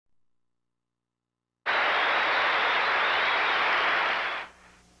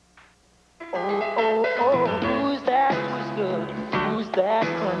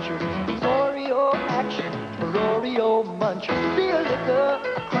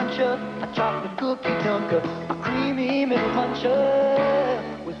cruncher, a chocolate cookie dunker, a creamy middle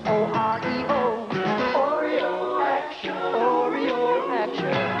muncher with O-R-E-O. Oreo action, Oreo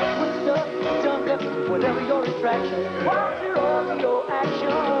action. With stuff, dunker, whatever your attraction. What's your Oreo action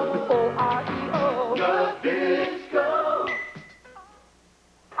with O-R-E-O? Nabisco.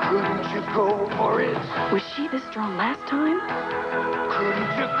 Couldn't you go for it? Was she this strong last time?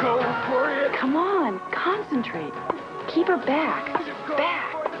 Couldn't you go for it? Come on, concentrate. Keep her back.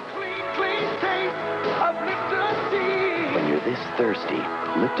 Back. Clean taste of Lipton tea. When you're this thirsty,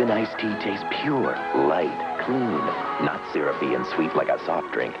 Lipton iced tea tastes pure, light, clean, not syrupy and sweet like a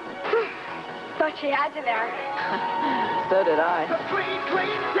soft drink. Thought she had you there. So did I. The clean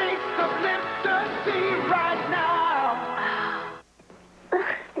taste of Lipton tea right now.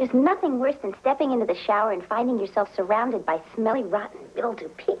 There's nothing worse than stepping into the shower and finding yourself surrounded by smelly, rotten mildew.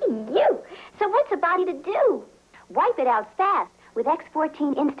 P.U. So what's a body to do? Wipe it out fast with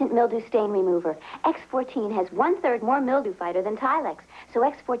X14 Instant Mildew Stain Remover. X14 has 1/3 more mildew fighter than Tilex. So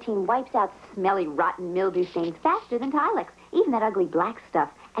X14 wipes out smelly, rotten mildew stains faster than Tilex, even that ugly black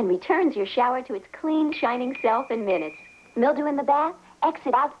stuff, and returns your shower to its clean, shining self in minutes. Mildew in the bath?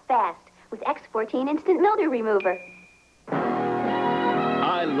 Exit out fast with X14 Instant Mildew Remover.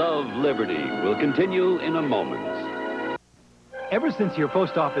 I Love Liberty will continue in a moment. Ever since your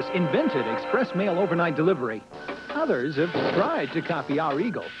post office invented express mail overnight delivery, others have tried to copy our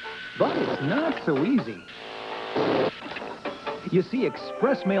eagle, but it's not so easy. You see,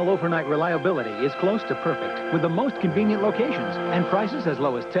 express mail overnight reliability is close to perfect, with the most convenient locations and prices as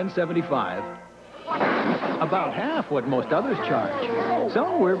low as $10.75. About half what most others charge.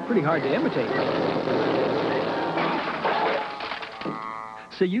 So we're pretty hard to imitate.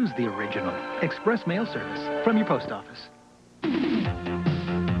 So use the original express mail service from your post office. You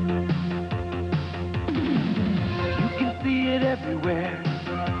can see it everywhere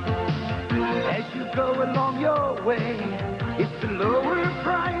as you go along your way. It's a lower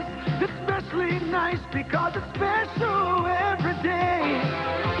price, especially nice because it's special every day.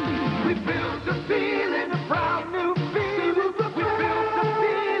 We built a feeling, a proud new feeling. We built a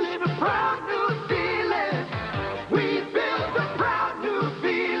feeling, a proud new feeling. We built a proud new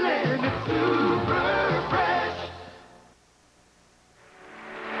feeling. It's super fresh.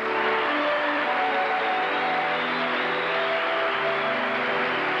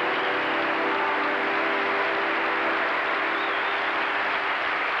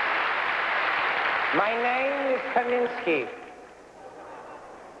 My name is Kaminsky.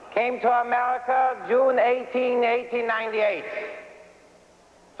 Came to America June 18, 1898.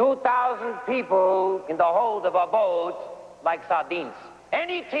 2,000 people in the hold of a boat like sardines.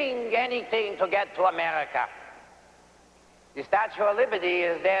 Anything to get to America. The Statue of Liberty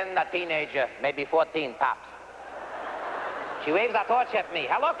is then a teenager, maybe 14 tops. She waves a torch at me.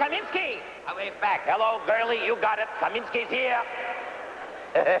 Hello, Kaminsky. I wave back. Hello, girlie, you got it. Kaminsky's here.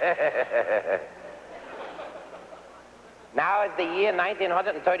 Now it's the year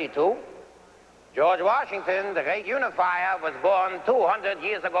 1932. George Washington, the great unifier, was born 200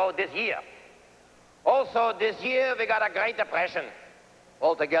 years ago this year. Also this year we got a Great Depression.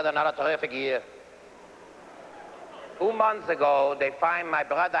 Altogether not a terrific year. 2 months ago they find my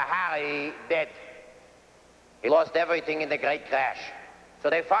brother Harry dead. He lost everything in the great crash. So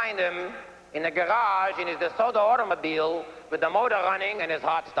they find him in the garage in his DeSoto automobile with the motor running and his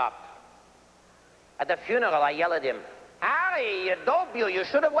heart stopped. At the funeral I yell at him, Harry, you dope you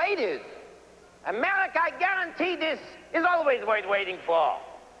should have waited. America, I guarantee this is always worth waiting for.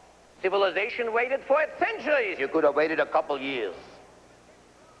 Civilization waited for it centuries. You could have waited a couple years.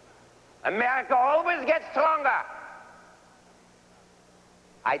 America always gets stronger.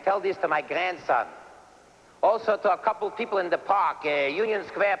 I tell this to my grandson. Also to a couple people in the park, Union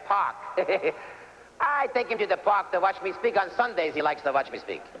Square Park. I take him to the park to watch me speak. On Sundays, he likes to watch me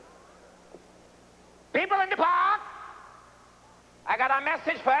speak. People in the park, I got a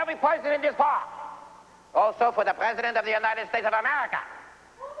message for every person in this park. Also for the President of the United States of America.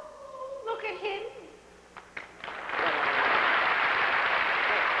 Oh, look at him.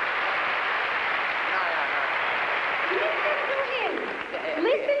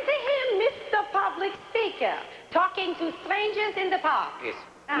 Listen to him, Mr. Public Speaker, talking to strangers in the park. Yes.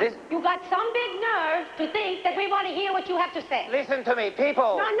 You got some big nerve to think that we want to hear what you have to say. Listen to me,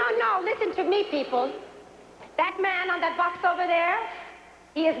 people. No, listen to me, people. That man on that box over there,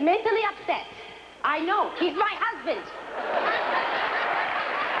 he is mentally upset. I know, he's my husband.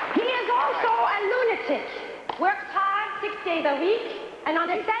 He is also a lunatic. Works hard 6 days a week, and on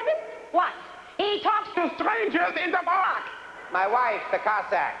the 7th, what? He talks to strangers in the park. My wife, the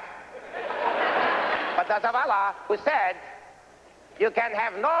Cossack. But there's a fella who said, You can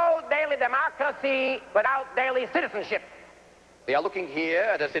have no daily democracy without daily citizenship. We are looking here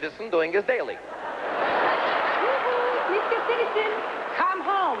at a citizen doing his daily. Mr. Citizen, come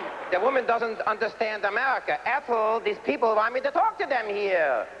home. The woman doesn't understand America. Ethel, these people want me to talk to them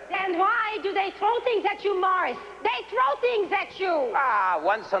here. Then why do they throw things at you, Morris? They throw things at you. Ah,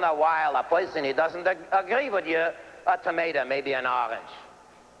 once in a while, a person he doesn't agree with you, a tomato, maybe an orange.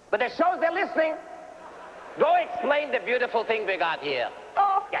 But it shows they're listening. Go explain the beautiful thing we got here.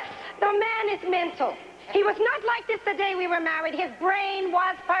 Oh, Yes. the man is mental. He was not like this the day we were married. His brain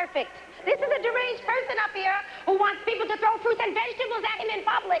was perfect. This is a deranged person up here who wants people to throw fruits and vegetables at him in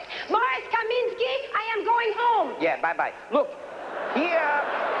public. Morris Kaminsky, I am going home. Yeah, bye-bye. Look, here...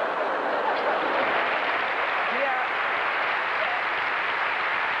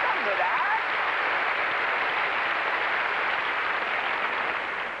 Don't do that.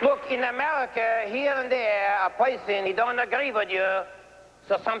 Look, in America, here and there, a person, he don't agree with you,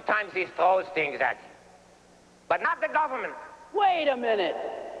 so sometimes he throws things at you. But not the government. Wait a minute.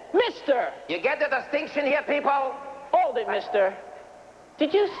 Mister! You get the distinction here, people? Hold it, mister.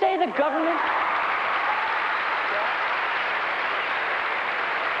 Did you say the government?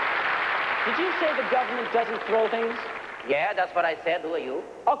 Did you say the government doesn't throw things? Yeah, that's what I said. Who are you?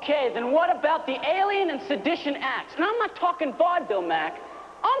 Okay, then what about the Alien and Sedition Acts? And I'm not talking vaudeville, Mac.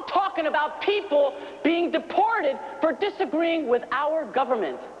 I'm talking about people being deported for disagreeing with our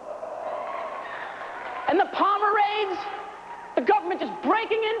government. And the Palmer raids? The government just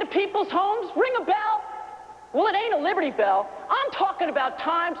breaking into people's homes? Ring a bell? Well, it ain't a Liberty Bell. I'm talking about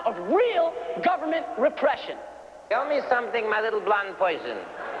times of real government repression. Tell me something, my little blonde poison.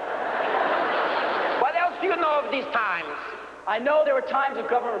 What else do you know of these times? I know there were times of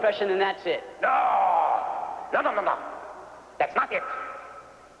government repression, and that's it. No. That's not it.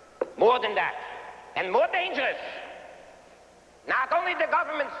 More than that. And more dangerous. Not only the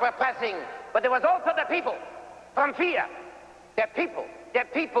governments were pressing, but there was also the people. From fear. The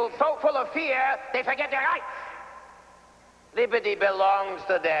people so full of fear, they forget their rights. Liberty belongs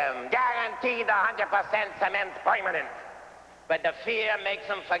to them. Guaranteed 100% cement permanent. But the fear makes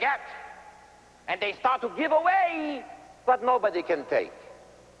them forget. And they start to give away what nobody can take.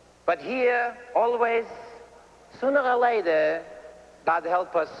 But here, always, sooner or later, God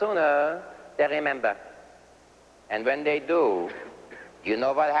help us, sooner they remember. And when they do, you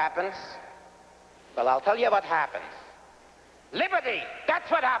know what happens? Well, I'll tell you what happens. Liberty, that's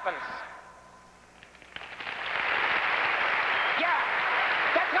what happens. Yeah,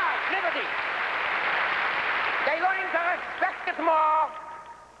 that's right, liberty. They learn to respect it more.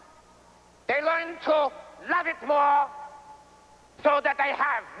 They learn to love it more so that they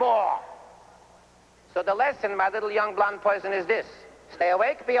have more. So the lesson, my little young blonde person, is this. Stay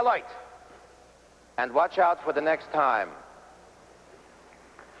awake, be alert. And watch out for the next time.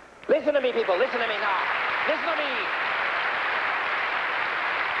 Listen to me, people. Listen to me now. Listen to me.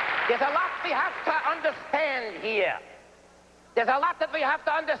 There's a lot we have to understand here. There's a lot that we have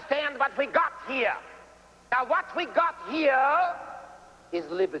to understand what we got here. Now, what we got here is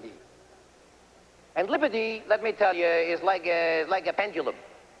liberty. And liberty, let me tell you, is like a pendulum.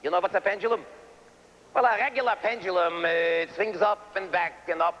 You know what's a pendulum? Well, a regular pendulum, it swings up and back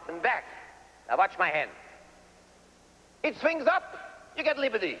and up and back. Now, watch my hand. It swings up, you get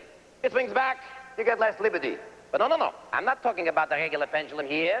liberty. It swings back, you get less liberty. But no. I'm not talking about the regular pendulum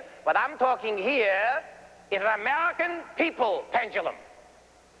here. What I'm talking here is an American people pendulum.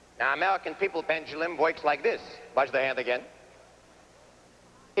 Now, American people pendulum works like this. Watch the hand again.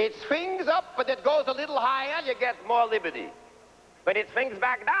 It swings up, but it goes a little higher, you get more liberty. When it swings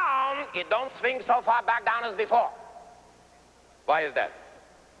back down, it don't swing so far back down as before. Why is that?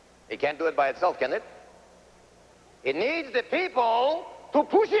 It can't do it by itself, can it? It needs the people to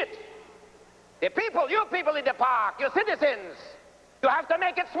push it. The people, you people in the park, you citizens, you have to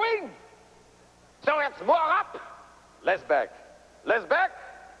make it swing. So it's more up, less back. Less back,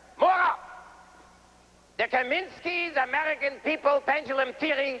 more up. The Kaminsky's American people pendulum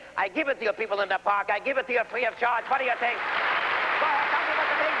theory, I give it to you people in the park. I give it to you free of charge. What do you think? Go ahead, tell me what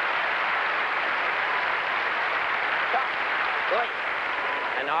you think. Good.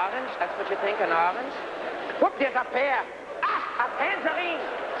 An orange? That's what you think, an orange? Whoop, there's a pear. Ah, a tangerine.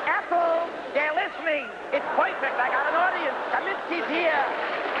 Apple, they're listening. It's perfect. I got an audience. Kaminsky's here.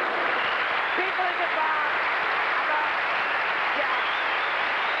 People in the park. Yeah.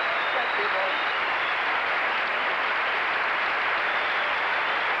 Yes, people.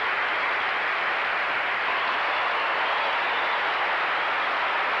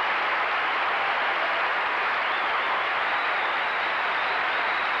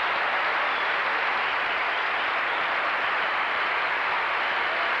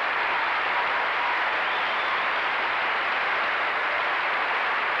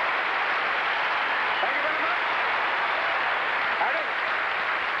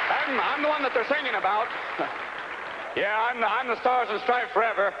 I'm the one that they're singing about. Yeah, I'm the Stars and Stripes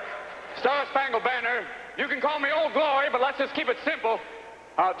forever. Star Spangled Banner. You can call me Old Glory, but let's just keep it simple.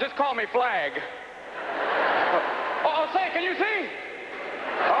 Just call me Flag. Oh, say, can you see?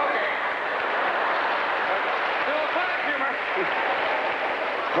 Okay. Little flag humor.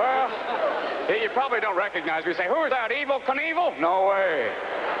 Well, you probably don't recognize me. You say, who is that, Evel Knievel? No way.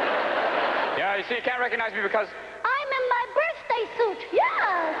 Yeah, you see, you can't recognize me because... I'm in my birthday suit,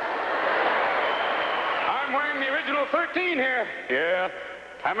 yes. I'm wearing the original 13 here. Yeah.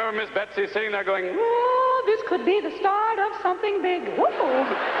 I remember Miss Betsy sitting there going, oh, this could be the start of something big. Whoa. Oh,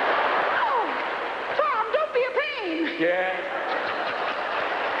 Tom, don't be a pain. Yeah.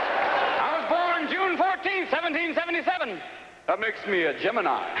 I was born June 14th, 1777. That makes me a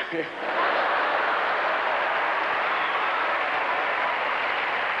Gemini.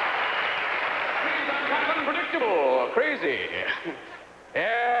 I'm kind of unpredictable, crazy.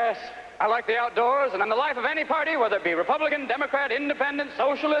 Yes, I like the outdoors, and I'm the life of any party, whether it be Republican, Democrat, Independent,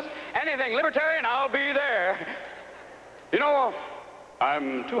 Socialist, anything libertarian, I'll be there. You know,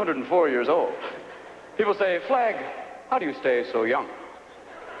 I'm 204 years old. People say, Flag, how do you stay so young?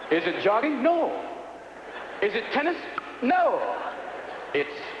 Is it jogging? No. Is it tennis? No.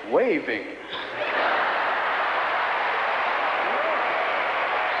 It's waving.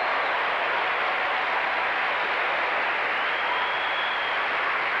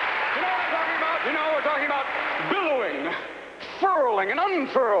 You know, we're talking about billowing, furling, and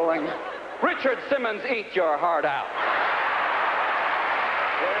unfurling. Richard Simmons, eat your heart out.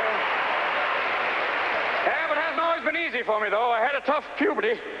 Yeah, but it hasn't always been easy for me, though. I had a tough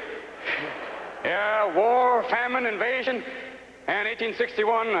puberty. Yeah, war, famine, invasion. And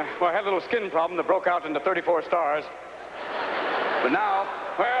 1861, well, I had a little skin problem that broke out into 34 stars. But now,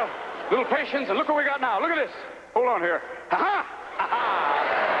 well, little patience, and look what we got now. Look at this. Hold on here. Ha-ha! Ha-ha!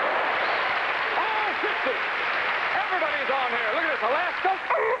 Everybody's on here. Look at this. Alaska.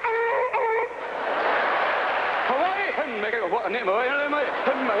 Hawaii.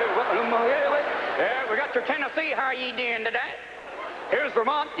 Yeah, we got your Tennessee. How are you doing today? Here's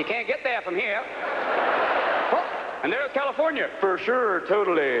Vermont. You can't get there from here. Oh, and there's California. For sure,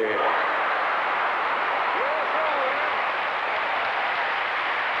 totally.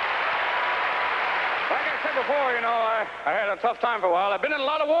 Like I said before, you know, I had a tough time for a while. I've been in a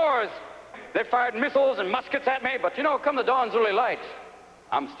lot of wars. They fired missiles and muskets at me, but you know, come the dawn's early light,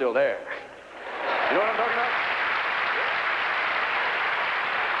 I'm still there. You know what I'm talking about?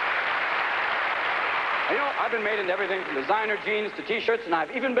 You know, I've been made into everything from designer jeans to T-shirts, and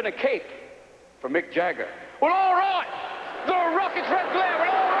I've even been a cape for Mick Jagger. Well, all right. The rocket's red glare.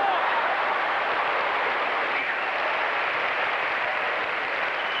 Well, all right.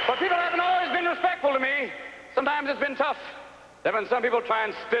 But people haven't always been respectful to me. Sometimes it's been tough. There have been some people try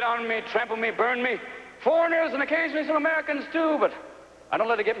and spit on me, trample me, burn me. Foreigners and occasionally some Americans, too, but I don't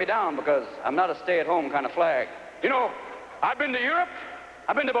let it get me down because I'm not a stay-at-home kind of flag. You know, I've been to Europe.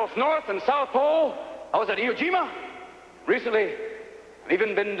 I've been to both North and South Pole. I was at Iwo Jima. Recently, I've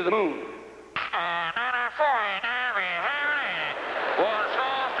even been to the moon.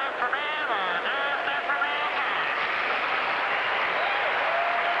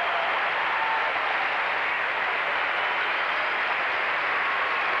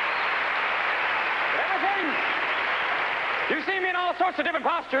 You see me in all sorts of different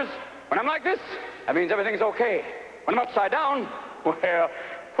postures. When I'm like this, that means everything's okay. When I'm upside down, well,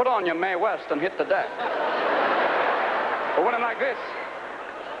 put on your Mae West and hit the deck. But when I'm like this,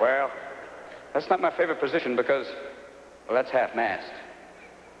 well, that's not my favorite position because, well, that's half-mast.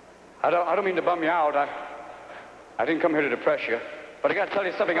 I don't mean to bum you out. I didn't come here to depress you. But I got to tell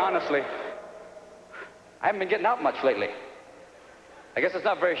you something honestly. I haven't been getting out much lately. I guess it's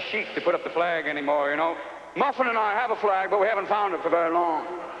not very chic to put up the flag anymore, you know. Muffin and I have a flag, but we haven't found it for very long.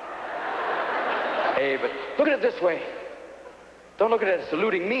 Hey, but look at it this way. Don't look at it as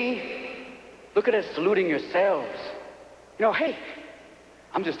saluting me. Look at it as saluting yourselves. You know, hey,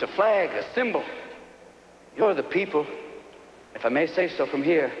 I'm just a flag, a symbol. You're the people. If I may say so from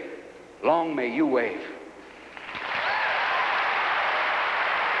here, long may you wave.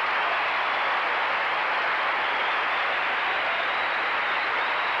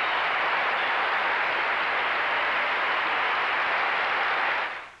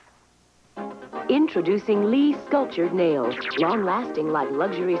 Introducing Lee Sculptured Nails. Long-lasting like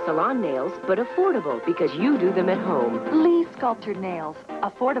luxury salon nails, but affordable because you do them at home. Lee Sculptured Nails.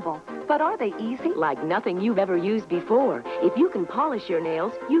 Affordable. But are they easy? Like nothing you've ever used before. If you can polish your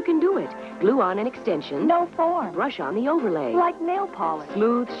nails, you can do it. Glue on an extension. No form. Brush on the overlay. Like nail polish.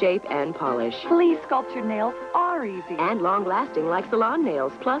 Smooth shape and polish. Lee Sculptured Nails are easy. And long-lasting like salon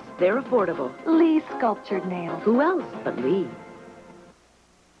nails. Plus, they're affordable. Lee Sculptured Nails. Who else but Lee?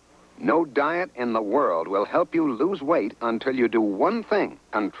 No diet in the world will help you lose weight until you do one thing: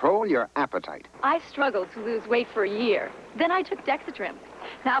 control your appetite. I struggled to lose weight for a year. Then I took Dexatrim.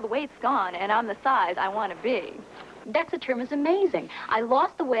 Now the weight's gone, and I'm the size I want to be. Dexatrim is amazing. I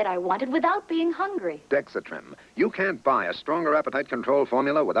lost the weight I wanted without being hungry. Dexatrim. You can't buy a stronger appetite control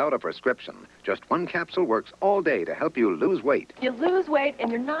formula without a prescription. Just one capsule works all day to help you lose weight. You lose weight,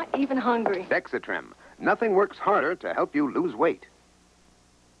 and you're not even hungry. Dexatrim. Nothing works harder to help you lose weight.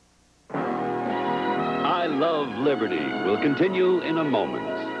 I Love Liberty will continue in a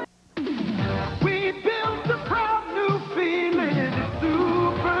moment. We built a proud new feeling,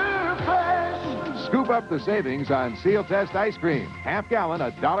 super fresh. Scoop up the savings on Seal Test ice cream. Half gallon,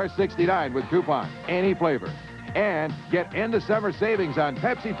 $1.69 with coupon. Any flavor. And get end of summer savings on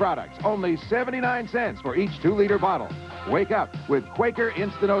Pepsi products. Only 79 cents for each 2-liter bottle. Wake up with Quaker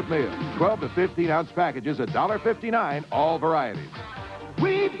Instant Oatmeal. 12 to 15-ounce packages, $1.59, all varieties.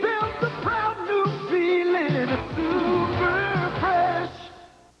 We built a proud new feeling, super fresh.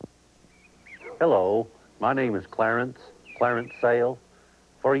 Hello, my name is Clarence Sale.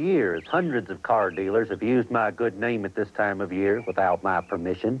 For years, hundreds of car dealers have used my good name at this time of year without my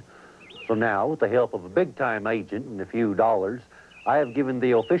permission. So now, with the help of a big-time agent and a few dollars, I have given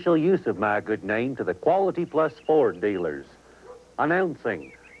the official use of my good name to the Quality Plus Ford dealers.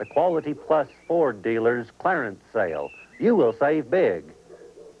 Announcing the Quality Plus Ford dealers clearance sale. You will save big.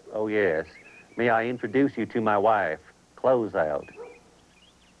 Oh, yes. May I introduce you to my wife, Closeout.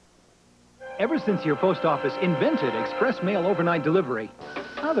 Ever since your post office invented express mail overnight delivery,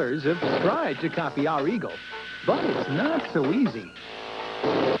 others have tried to copy our eagle, but it's not so easy.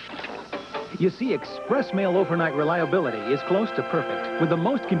 You see, express mail overnight reliability is close to perfect, with the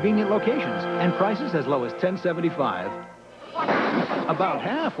most convenient locations and prices as low as $10.75. About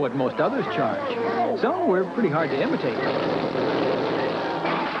half what most others charge. So we're pretty hard to imitate.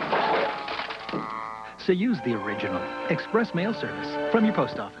 So use the original express mail service from your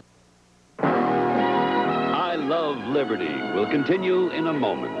post office. I Love Liberty will continue in a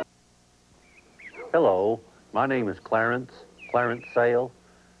moment. Hello, my name is Clarence Sale.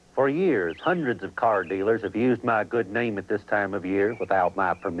 For years, hundreds of car dealers have used my good name at this time of year without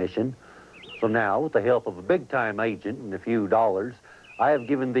my permission. So now, with the help of a big-time agent and a few dollars, I have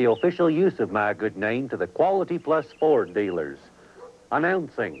given the official use of my good name to the Quality Plus Ford dealers.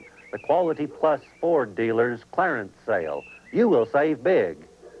 Announcing the Quality Plus Ford dealers clearance sale. You will save big.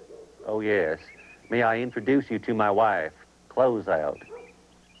 Oh, yes. May I introduce you to my wife, Closeout.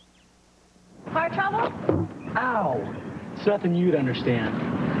 Car trouble? Ow. It's nothing you'd understand.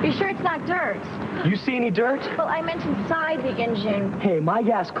 You sure it's not dirt? You see any dirt? Well, I meant inside the engine. Hey, my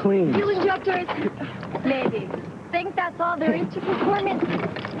gas cleans. Fuel injectors? Maybe. Think that's all there is to performance?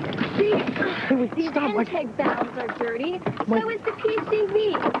 These intake valves are dirty. So is the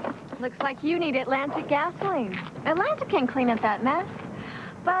PCV. Looks like you need Atlantic gasoline. Atlantic can clean up that mess.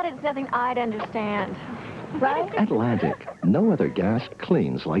 But it's nothing I'd understand. Right? Atlantic. No other gas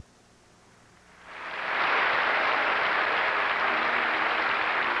cleans like...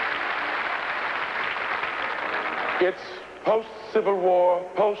 It's post-Civil War,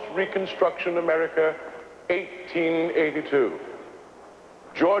 post-Reconstruction America, 1882.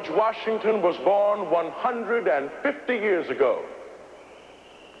 George Washington was born 150 years ago.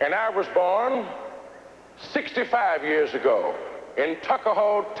 And I was born 65 years ago in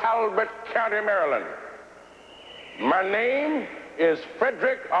Tuckahoe, Talbot County, Maryland. My name is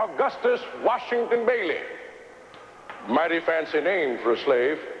Frederick Augustus Washington Bailey. Mighty fancy name for a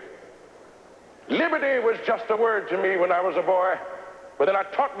slave. Liberty was just a word to me when I was a boy, but then I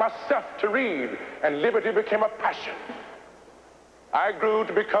taught myself to read, and liberty became a passion. I grew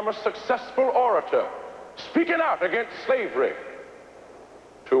to become a successful orator, speaking out against slavery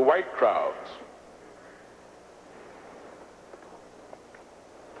to white crowds.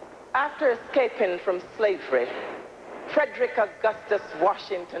 After escaping from slavery, Frederick Augustus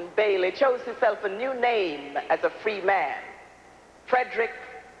Washington Bailey chose himself a new name as a free man, Frederick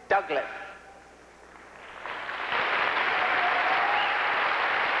Douglass.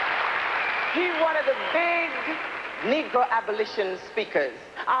 He's one of the big Negro abolition speakers.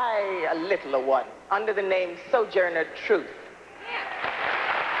 I, a littler one, under the name Sojourner Truth.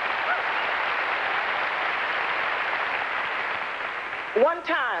 One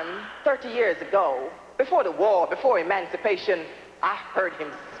time, 30 years ago, before the war, before emancipation, I heard him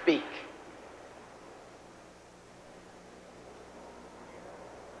speak.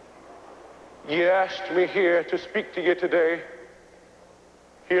 You asked me here to speak to you today,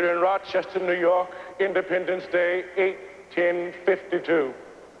 here in Rochester, New York, Independence Day, 1852.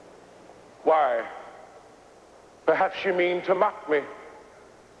 Why? Perhaps you mean to mock me.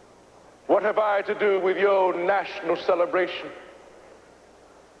 What have I to do with your national celebration?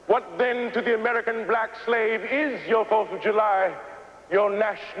 What then to the American black slave is your 4th of July, your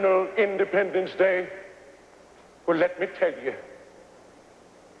National Independence Day? Well, let me tell you,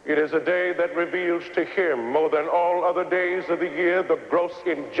 it is a day that reveals to him, more than all other days of the year, the gross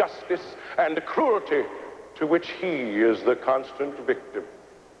injustice and cruelty to which he is the constant victim.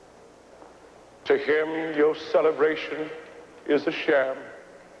 To him, your celebration is a sham.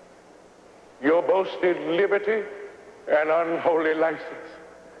 Your boasted liberty an unholy license.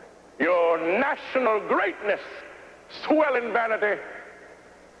 Your national greatness swell in vanity.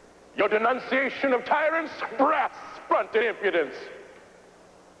 Your denunciation of tyrants, brass-fronted impudence.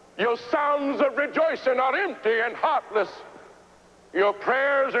 Your sounds of rejoicing are empty and heartless. Your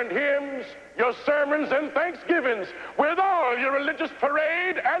prayers and hymns, your sermons and thanksgivings, with all your religious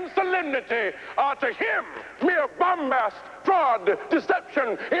parade and solemnity, are to him mere bombast, fraud,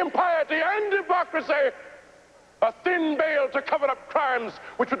 deception, impiety, and hypocrisy. A thin veil to cover up crimes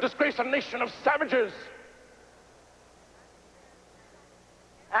which would disgrace a nation of savages.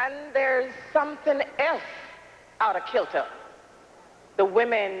 And there's something else out of kilter. The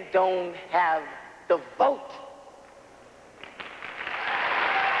women don't have the vote.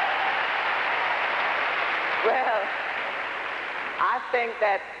 Well, I think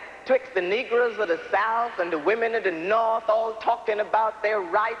that twixt the Negroes of the South and the women of the North all talking about their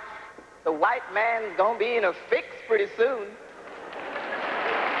rights, the white man's gonna be in a fix pretty soon.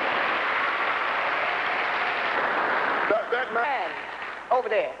 That man over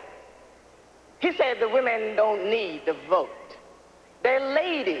there, he said the women don't need the vote. They're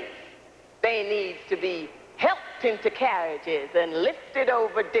ladies. They need to be helped into carriages and lifted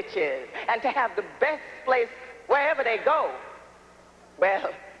over ditches and to have the best place wherever they go.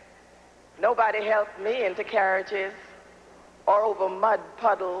 Well, nobody helped me into carriages or over mud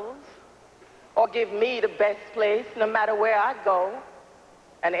puddles or give me the best place no matter where I go.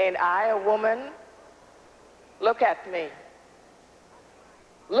 And ain't I a woman? Look at me.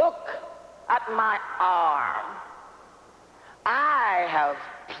 Look at my arm. I have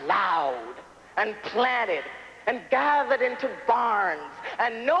plowed and planted and gathered into barns,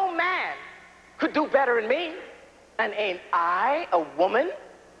 and no man could do better than me. And ain't I a woman?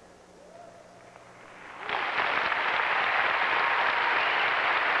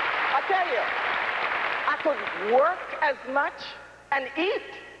 I tell you, I could work as much and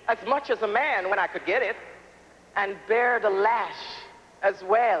eat as much as a man when I could get it, and bear the lash as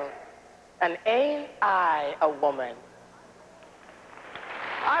well. And ain't I a woman?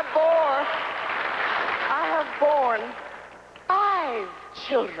 I have borne 5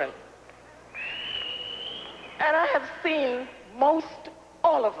 children. And I have seen most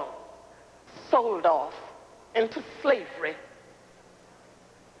all of them sold off into slavery.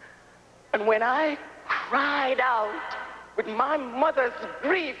 And when I cried out with my mother's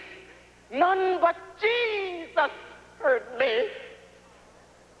grief, none but Jesus heard me.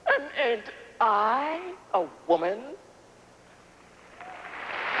 And ain't I a woman?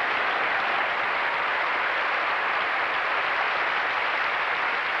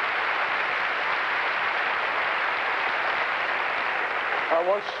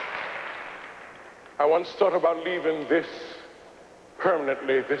 I once thought about leaving this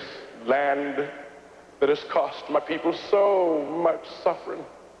permanently, this land that has cost my people so much suffering.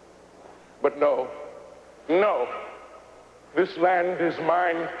 But no, this land is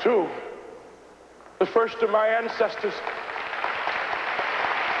mine too. The first of my ancestors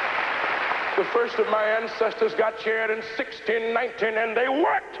got here in 1619, and they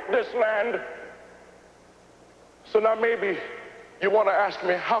worked this land. So now maybe you want to ask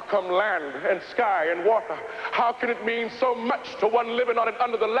me, how come land and sky and water, how can it mean so much to one living on it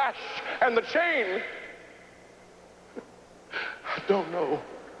under the lash and the chain? I don't know.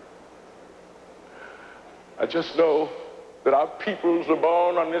 I just know that our peoples were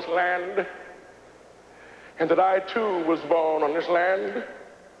born on this land, and that I too was born on this land,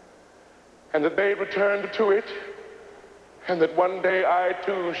 and that they returned to it, and that one day I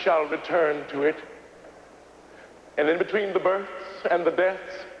too shall return to it. And in between the births and the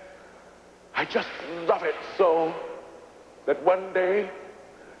deaths, I just love it so that one day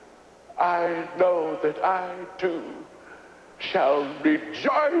I know that I too shall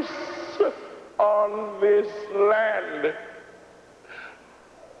rejoice on this land.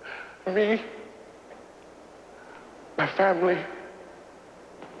 Me, my family,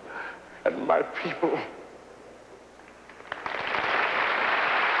 and my people.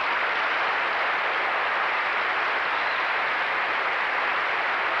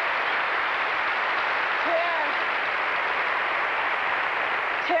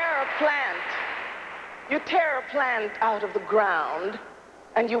 Tear a plant. You tear a plant out of the ground,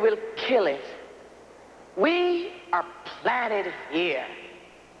 and you will kill it. We are planted here,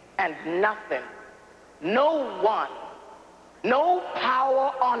 and nothing, no one, no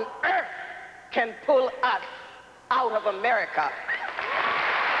power on earth can pull us out of America.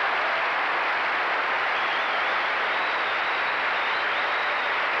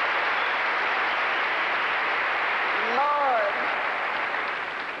 Lord,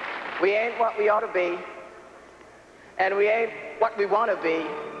 we ain't what we ought to be, and we ain't what we want to be,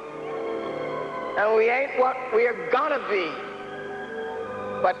 and we ain't what we're gonna be.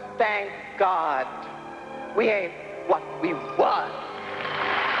 But thank God, we ain't what we was.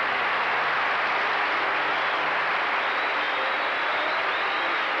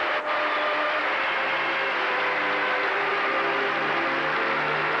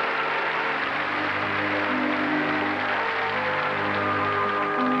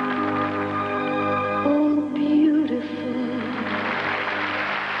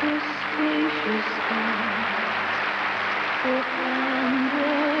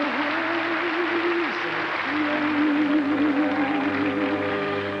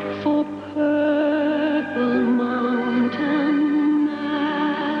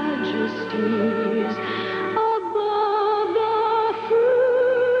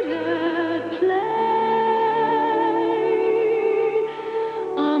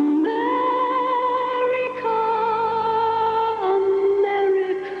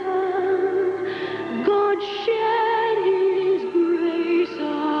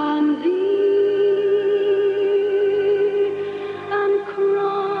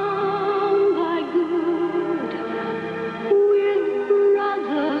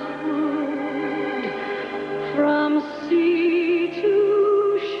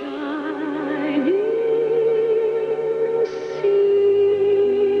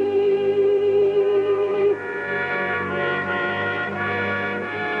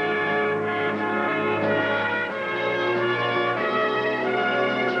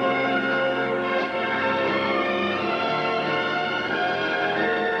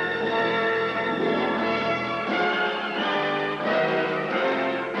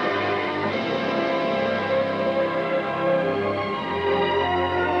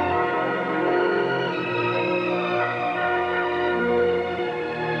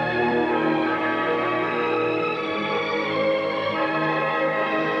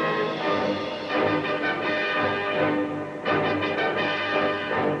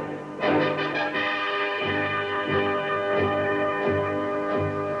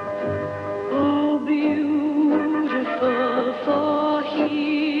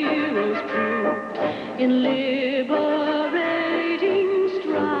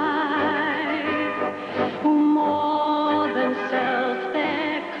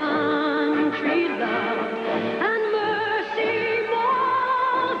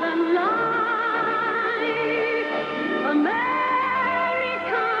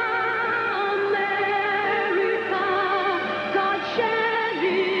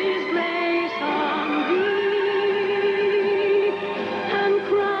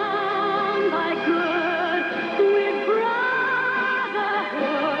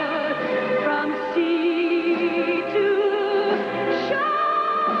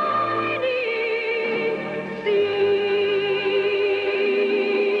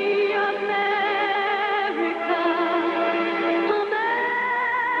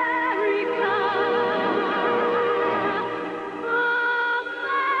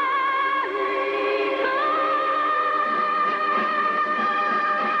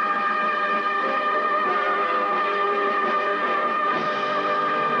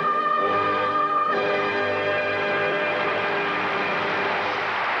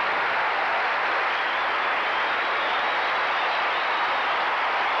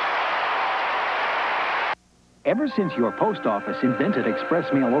 Ever since your post office invented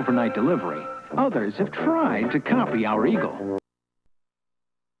express mail overnight delivery, others have tried to copy our eagle.